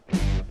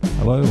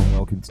Hello and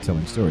welcome to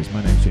Telling Stories.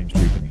 My name's James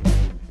Trupany.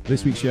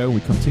 This week's show,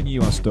 we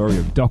continue our story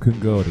of Doc and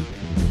Gordy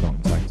from the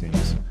Forgotten Tag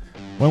Teams.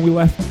 When we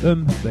left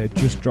them, they had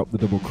just dropped the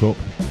double cup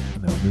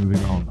and they were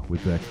moving on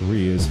with their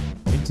careers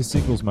into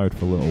singles mode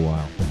for a little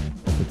while.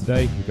 But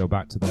today, we go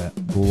back to their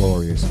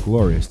glorious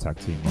tag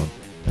team run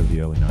of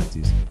the early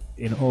 90s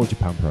in All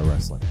Japan Pro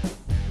Wrestling.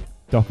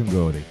 Doc and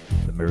Gordy,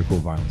 The Miracle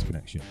Violence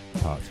Connection,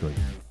 Part 3.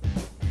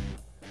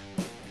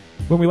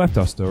 When we left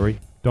our story,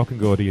 Doc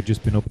and Gordy had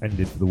just been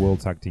upended for the World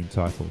Tag Team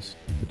titles.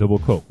 The Double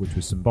Cup, which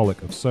was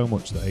symbolic of so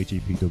much that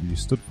AGPW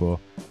stood for,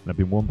 and had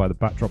been won by the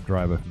backdrop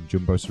driver from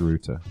Jumbo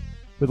Tsuruta,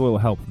 with a little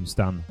help from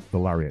Stan the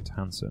Lariat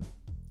Hansen.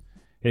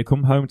 It had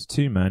come home to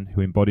two men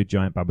who embodied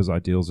Giant Baba's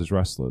ideals as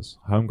wrestlers,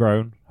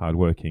 homegrown,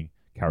 hard-working,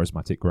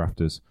 charismatic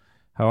grafters.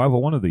 However,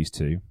 one of these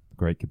two, the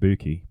Great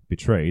Kabuki,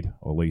 betrayed,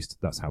 or at least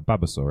that's how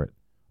Baba saw it,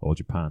 All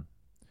Japan,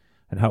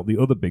 and helped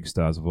the other big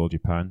stars of All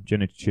Japan,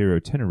 Genichiro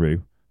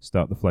Tenaru,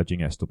 start the fledgling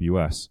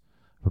SWS,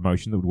 a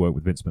promotion that would work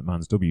with Vince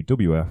McMahon's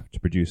WWF to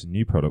produce a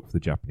new product for the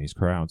Japanese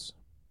crowds.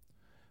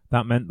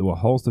 That meant there were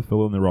holes to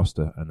fill in the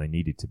roster, and they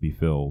needed to be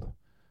filled.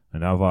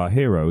 And out of our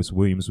heroes,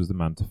 Williams was the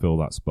man to fill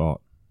that spot.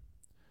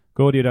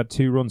 Gordy had had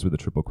 2 runs with the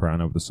Triple Crown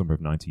over the summer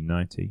of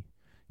 1990.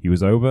 He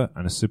was over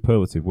and a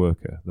superlative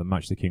worker that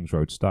matched the King's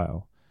Road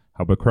style.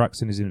 However,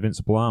 cracks in his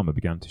invincible armour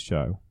began to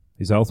show.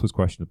 His health was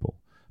questionable.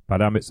 Bad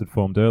habits had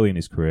formed early in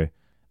his career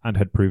and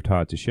had proved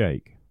hard to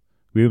shake.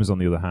 Williams, on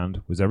the other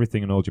hand, was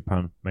everything an All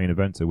Japan main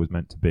eventer was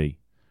meant to be.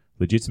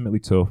 Legitimately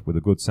tough, with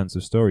a good sense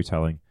of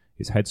storytelling,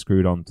 his head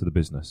screwed on to the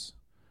business.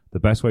 The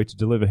best way to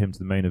deliver him to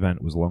the main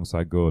event was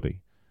alongside Gordy.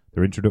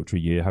 Their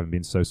introductory year having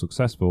been so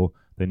successful,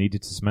 they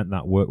needed to cement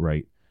that work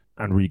rate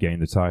and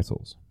regain the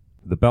titles.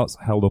 The belts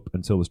held up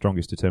until the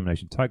Strongest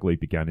Determination Tag League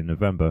began in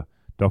November.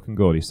 Doc and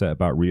Gordy set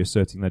about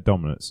reasserting their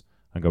dominance,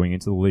 and going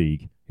into the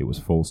league, it was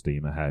full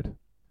steam ahead.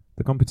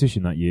 The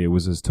competition that year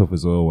was as tough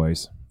as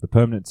always. The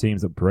permanent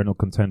teams that were perennial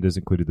contenders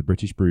included the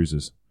British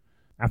Bruisers.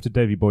 After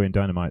Davey Boy and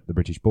Dynamite, the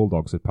British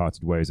Bulldogs, had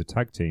parted ways as a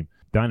tag team,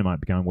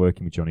 Dynamite began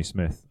working with Johnny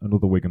Smith,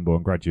 another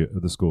Wigan-born graduate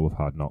of the School of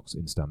Hard Knocks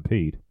in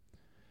Stampede.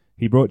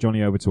 He brought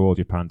Johnny over to All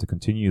Japan to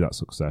continue that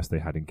success they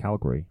had in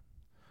Calgary.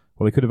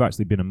 While he could have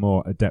actually been a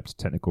more adept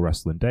technical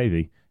wrestler than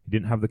Davey, he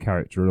didn't have the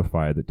character or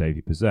fire that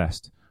Davey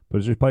possessed, but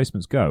as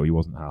replacements go, he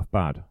wasn't half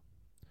bad.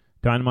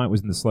 Dynamite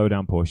was in the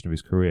slow-down portion of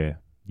his career.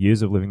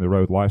 Years of living the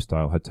road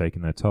lifestyle had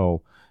taken their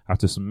toll.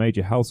 After some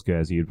major health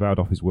scares, he had vowed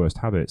off his worst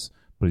habits,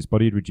 but his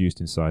body had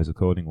reduced in size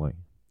accordingly.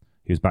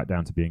 He was back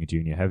down to being a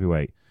junior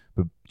heavyweight,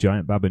 but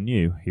Giant Baba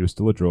knew he was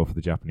still a draw for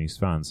the Japanese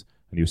fans,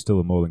 and he was still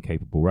a more than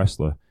capable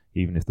wrestler,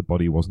 even if the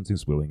body wasn't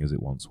as willing as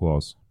it once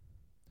was.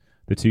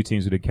 The two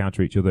teams would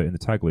encounter each other in the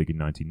Tag League in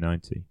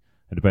 1990,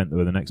 an event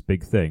where the next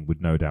big thing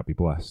would no doubt be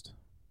blessed.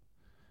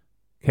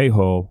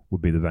 K-Hall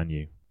would be the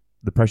venue,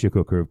 the pressure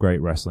cooker of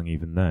great wrestling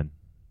even then.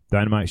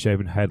 Dynamite's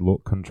shaven head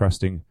looked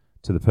contrasting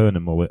to the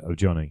permanent mullet of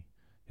Johnny.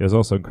 It was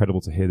also incredible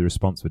to hear the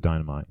response for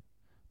Dynamite.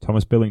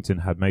 Thomas Billington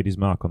had made his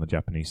mark on the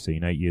Japanese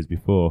scene 8 years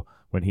before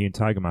when he and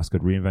Tiger Mask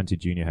had reinvented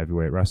junior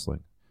heavyweight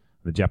wrestling,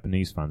 and the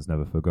Japanese fans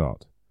never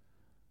forgot.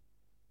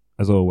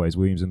 As always,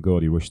 Williams and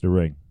Gordy rushed the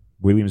ring,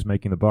 Williams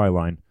making the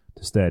byline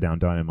to stare down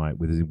Dynamite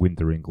with his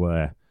withering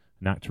glare,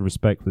 an act of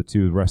respect for the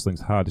two of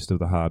wrestling's hardest of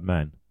the hard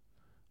men.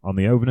 On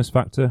the overness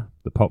factor,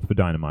 the pop for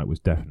Dynamite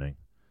was deafening,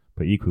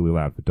 but equally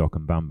loud for Doc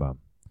and Bam Bam.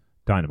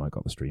 Dynamite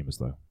got the streamers,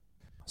 though.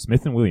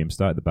 Smith and Williams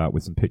started the bout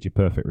with some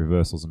picture-perfect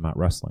reversals and mat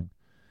wrestling.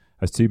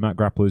 As two mat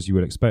grapplers, you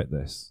would expect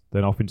this.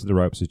 Then off into the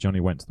ropes as Johnny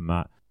went to the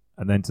mat,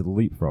 and then to the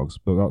leapfrogs,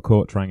 but got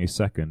caught trying his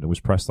second and was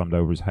press-slammed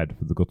over his head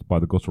by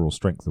the guttural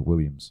strength of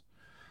Williams.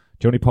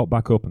 Johnny popped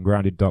back up and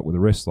grounded Doc with a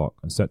wrist lock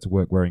and set to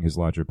work wearing his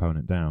larger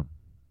opponent down.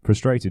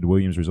 Frustrated,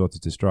 Williams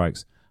resorted to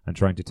strikes and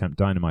trying to tempt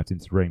Dynamite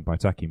into the ring by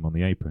attacking him on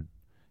the apron.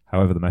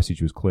 However, the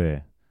message was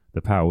clear.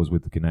 The power was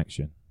with the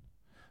connection.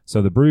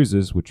 So the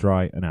Bruisers would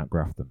try and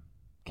outgraft them.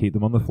 Keep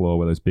them on the floor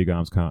where those big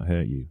arms can't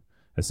hurt you.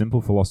 A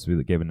simple philosophy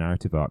that gave a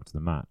narrative arc to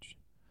the match.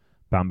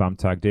 Bam Bam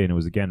tagged in and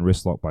was again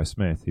wrist-locked by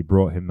Smith, who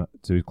brought him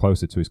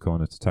closer to his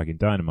corner to tag in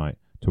Dynamite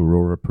to a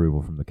roar of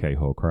approval from the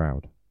K-Hall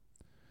crowd.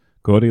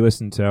 Gordy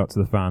listened out to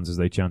the fans as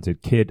they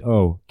chanted, Kid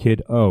O,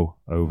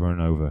 over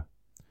and over.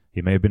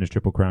 He may have been a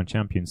Triple Crown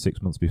champion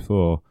 6 months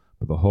before,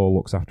 but the Hall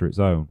looks after its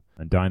own,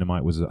 and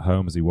Dynamite was at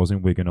home as he was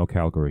in Wigan or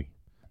Calgary.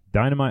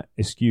 Dynamite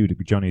eschewed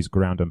Johnny's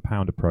ground and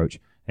pound approach,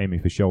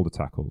 aiming for shoulder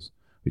tackles,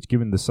 which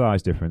given the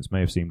size difference may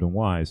have seemed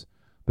unwise,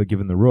 but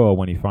given the roar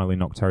when he finally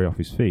knocked Terry off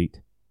his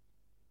feet,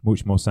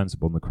 much more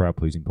sensible than the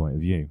crowd-pleasing point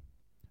of view.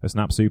 A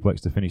snap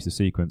suplex to finish the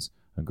sequence,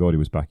 and Gordy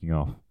was backing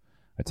off.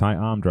 A tight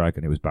arm drag,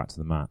 and it was back to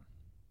the mat.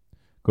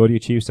 Gordy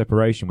achieved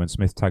separation when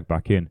Smith tagged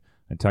back in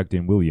and tagged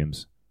in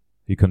Williams,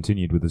 who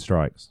continued with the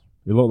strikes.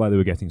 It looked like they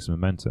were getting some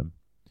momentum.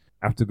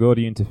 After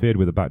Gordy interfered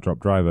with a backdrop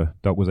driver,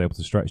 Doc was able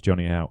to stretch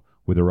Johnny out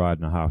with a ride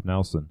and a half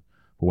Nelson,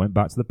 but went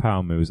back to the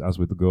power moves as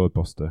with the Gourd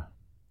Buster.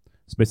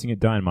 Spitting at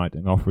Dynamite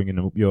and offering an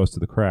up yours to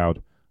the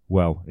crowd,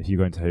 well, if you're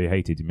going to be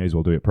hated, you may as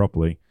well do it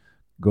properly.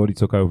 Gordy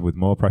took over with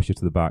more pressure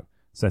to the back,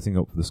 setting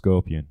up for the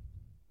Scorpion.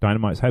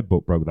 Dynamite's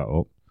headbutt broke that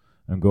up,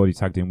 and Gordy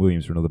tagged in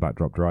Williams for another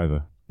backdrop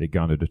driver. It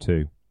garnered a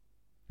 2.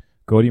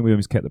 Gordy and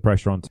Williams kept the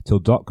pressure on till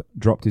Doc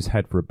dropped his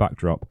head for a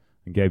backdrop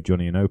and gave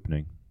Johnny an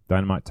opening.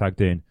 Dynamite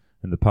tagged in,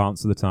 and the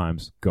Parents of the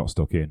Times got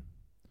stuck in.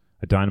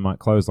 A Dynamite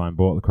clothesline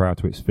brought the crowd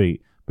to its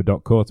feet, but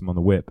Doc caught him on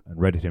the whip and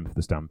readied him for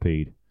the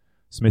stampede.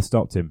 Smith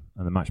stopped him,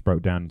 and the match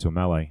broke down into a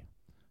melee.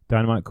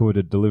 Dynamite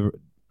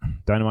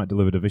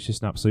delivered a vicious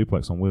snap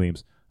suplex on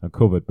Williams and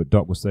covered, but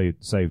Doc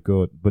saved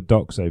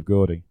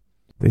Gordy.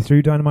 They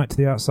threw Dynamite to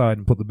the outside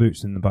and put the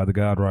boots in by the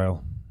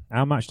guardrail.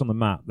 Outmatched on the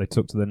mat, they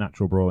took to their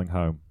natural brawling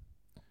home.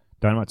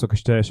 Dynamite took a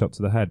stair shot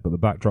to the head, but the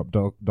back dropped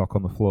Doc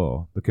on the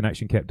floor. The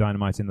Connection kept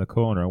Dynamite in the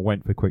corner and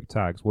went for quick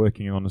tags,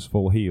 working on his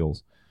full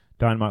heels.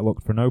 Dynamite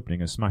looked for an opening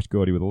and smashed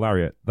Gordy with a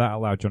lariat. That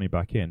allowed Johnny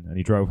back in, and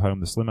he drove home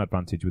the slim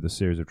advantage with a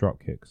series of drop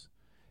kicks.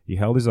 He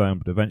held his own,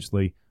 but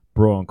eventually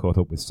Braun caught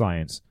up with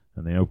Science,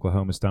 and the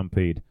Oklahoma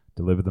Stampede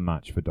delivered the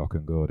match for Doc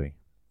and Gordy.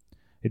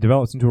 It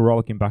developed into a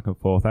rollicking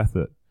back-and-forth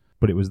effort,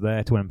 but it was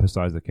there to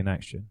emphasize the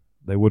connection.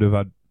 They would have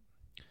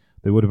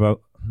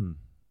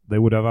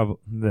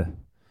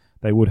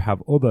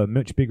other,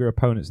 much bigger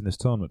opponents in this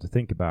tournament to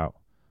think about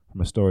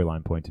from a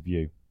storyline point of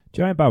view.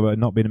 Giant Baba had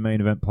not been a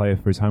main event player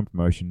for his home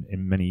promotion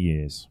in many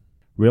years.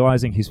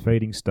 Realizing his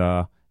fading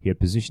star, he had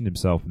positioned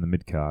himself in the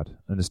mid-card,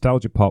 a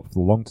nostalgia pop for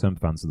the long-term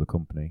fans of the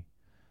company.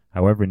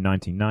 However, in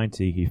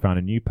 1990, he found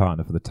a new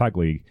partner for the tag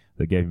league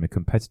that gave him a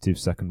competitive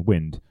second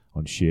wind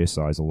on sheer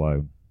size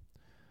alone.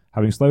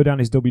 Having slowed down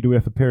his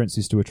WWF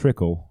appearances to a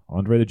trickle,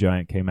 Andre the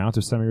Giant came out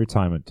of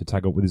semi-retirement to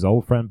tag up with his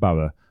old friend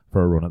Baba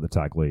for a run at the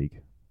tag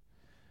league.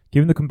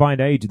 Given the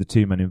combined age of the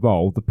two men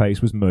involved, the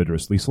pace was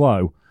murderously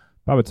slow.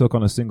 Baba took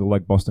on a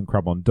single-leg Boston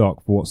Crab on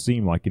Doc for what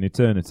seemed like an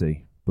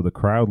eternity, but the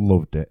crowd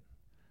loved it,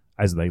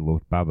 as they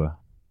loved Baba.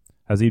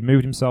 As he'd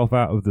moved himself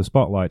out of the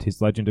spotlight,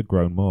 his legend had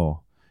grown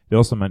more. It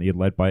also meant he had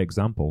led by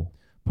example,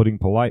 putting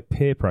polite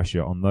peer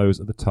pressure on those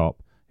at the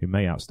top who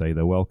may outstay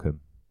their welcome.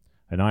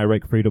 An eye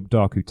rake freed up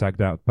Doc, who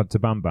tagged out to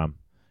Bam Bam.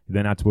 He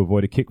then had to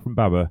avoid a kick from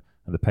Baba,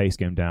 and the pace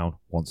came down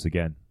once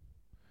again.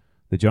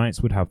 The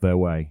Giants would have their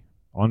way.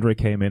 Andre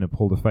came in and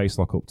pulled a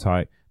facelock up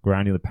tight,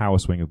 grounding the power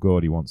swing of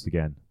Gordy once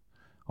again.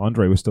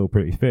 Andre was still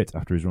pretty fit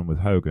after his run with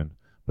Hogan,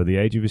 but the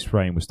age of his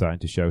frame was starting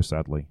to show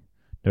sadly.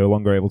 No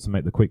longer able to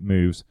make the quick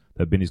moves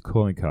that had been his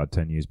calling card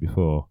 10 years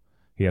before,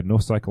 he had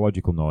enough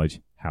psychological knowledge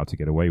how to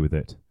get away with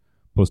it.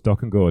 Plus,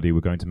 Doc and Gordy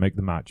were going to make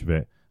the match of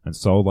it, and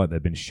sold like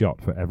they'd been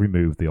shot for every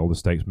move the older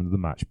statesman of the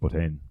match put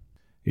in.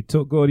 It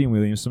took Gordy and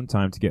Williams some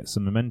time to get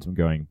some momentum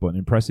going, but an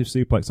impressive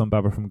suplex on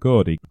Baba from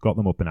Gordy got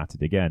them up and at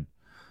it again.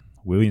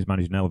 Williams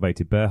managed an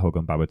elevated bear hug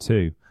on Baba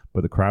too,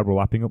 but the crowd were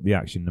lapping up the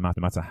action no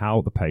matter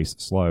how the pace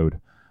slowed.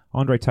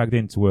 Andre tagged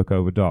in to work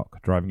over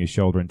Doc, driving his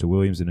shoulder into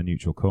Williams in a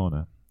neutral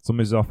corner. Some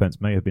of his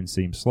offense may have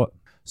seemed slow,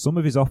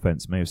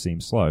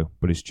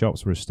 but his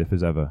chops were as stiff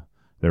as ever.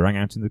 They rang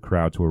out in the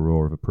crowd to a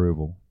roar of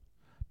approval.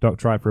 Doc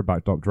tried for a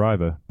backdrop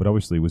driver, but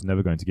obviously was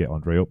never going to get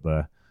Andre up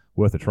there.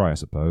 Worth a try, I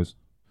suppose.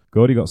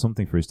 Gordy got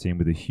something for his team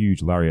with a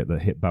huge lariat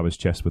that hit Baba's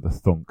chest with a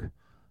thunk.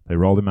 They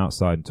rolled him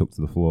outside and took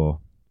to the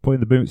floor. Putting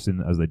the boots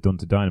in as they'd done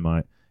to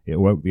Dynamite, it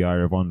awoke the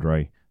ire of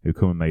Andre, who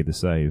come and made the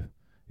save.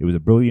 It was a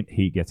brilliant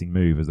heat-getting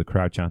move as the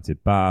crowd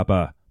chanted,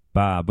 "Baba!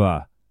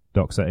 Baba!"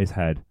 Doc set his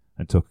head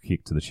and took a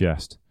kick to the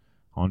chest.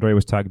 Andre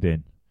was tagged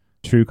in.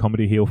 True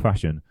comedy heel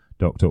fashion,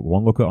 Doc took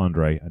one look at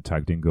Andre and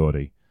tagged in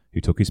Gordy,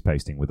 who took his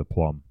pasting with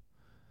aplomb.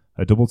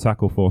 A double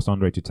tackle forced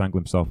Andre to tangle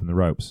himself in the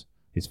ropes,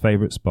 his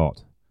favourite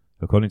spot.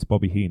 According to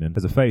Bobby Heenan,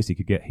 as a face he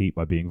could get heat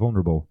by being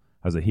vulnerable.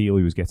 As a heel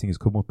he was getting his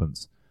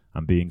comeuppance,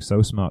 and being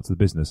so smart to the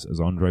business as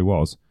Andre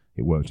was,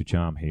 it worked a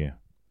charm here.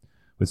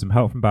 With some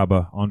help from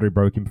Baba, Andre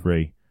broke him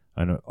free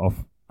and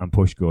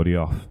pushed Gordy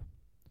off.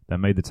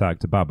 Then made the tag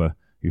to Baba,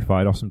 who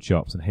fired off some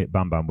chops and hit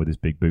Bam Bam with his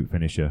big boot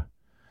finisher.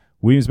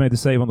 Williams made the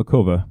save on the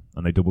cover,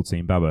 and they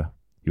double-teamed Baba.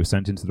 He was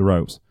sent into the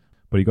ropes,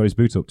 but he got his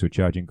boot up to a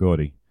charging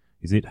Gordy.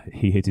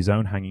 He hit his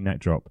own hanging neck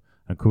drop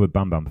and covered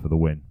Bam Bam for the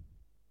win.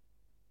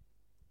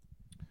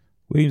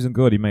 Williams and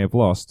Gordy may have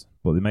lost,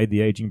 but they made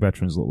the aging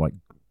veterans look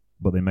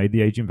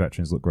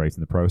great in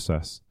the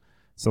process.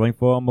 Selling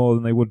far more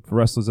than they would for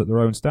wrestlers at their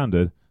own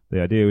standard,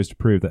 the idea was to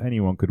prove that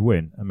anyone could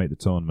win and make the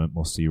tournament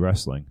must-see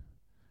wrestling.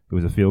 It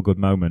was a feel-good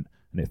moment,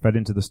 and it fed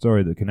into the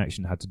story that the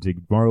Connection had to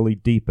dig morally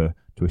deeper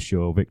to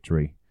assure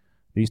victory.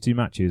 These two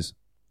matches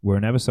were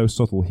an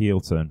ever-so-subtle heel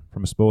turn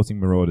from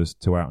sporting marauders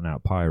to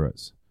out-and-out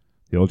pirates.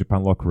 The All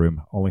Japan locker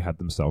room only had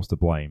themselves to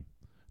blame.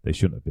 They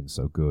shouldn't have been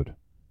so good.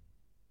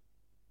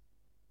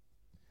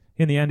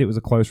 In the end, it was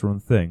a close-run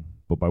thing,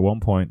 but by one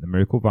point, the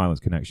Miracle Violence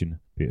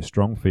Connection beat a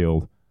strong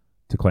field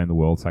to claim the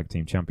World Tag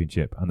Team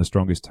Championship and the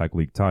strongest tag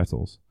league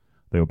titles.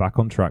 They were back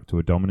on track to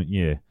a dominant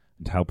year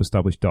and to help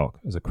establish Doc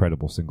as a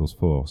credible singles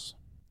force.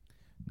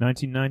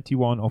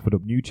 1991 offered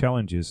up new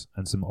challenges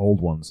and some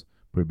old ones,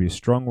 but it would be a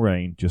strong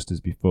reign just as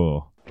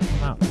before.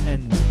 That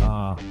ends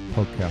our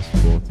podcast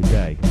for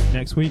today.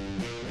 Next week,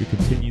 we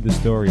continue the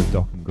story of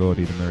Doc and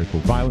Gordy, the Miracle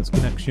Violence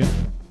Connection,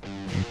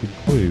 and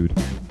conclude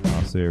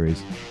our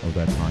series of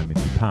their time in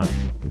Japan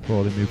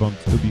before they move on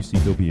to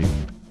WCW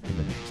in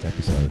the next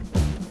episode.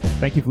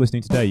 Thank you for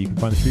listening today. You can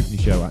find The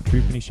Truepenny Show at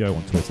Truepenny Show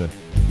on Twitter.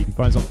 You can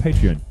find us on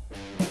Patreon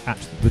at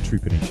The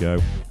Truepenny Show,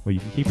 where you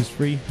can keep us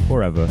free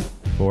forever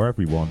for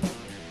everyone.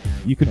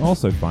 You can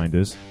also find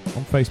us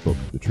on Facebook,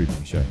 The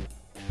Truepenny Show.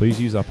 Please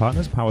use our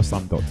partners,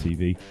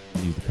 Powerslam.tv,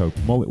 and use the code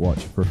MulletWatch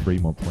for a free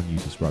month when you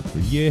subscribe for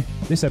a year.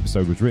 This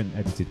episode was written,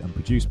 edited, and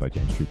produced by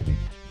James Truepenny.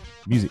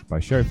 Music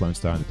by Sheriff Lone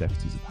Star and the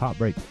Deputies of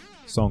Heartbreak.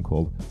 A song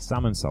called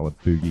Salmon Salad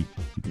Boogie.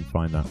 You can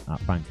find that at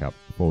Bandcamp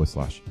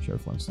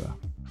 /Sheriff Lone Star.